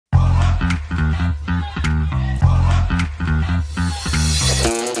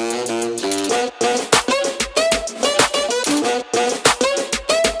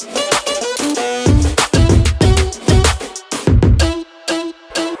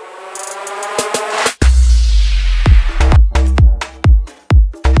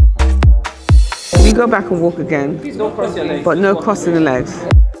you go back and walk again? Please don't cross your legs. But no crossing the legs.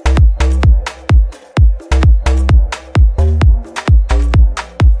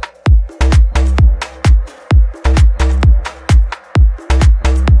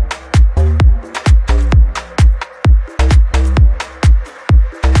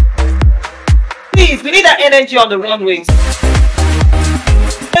 Please, we need that energy on the runways.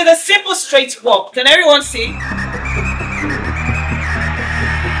 It's a simple straight walk. Can everyone see?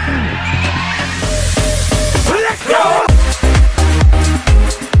 Let's go!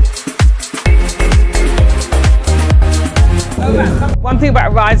 One thing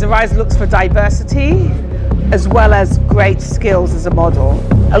about Rise, the Rise looks for diversity as well as great skills as a model.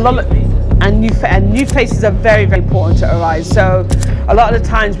 A lot of new faces are very, very important to Arise. So a lot of the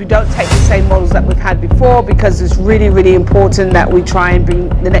times we don't take the same models that we've had before because it's really, really important that we try and bring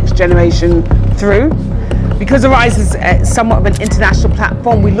the next generation through. Because Arise is somewhat of an international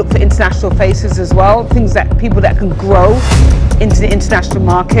platform, we look for international faces as well, people that can grow into the international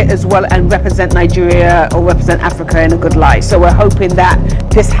market as well and represent Nigeria or represent Africa in a good light. So we're hoping that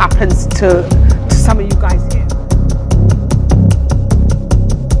this happens to some of you guys here.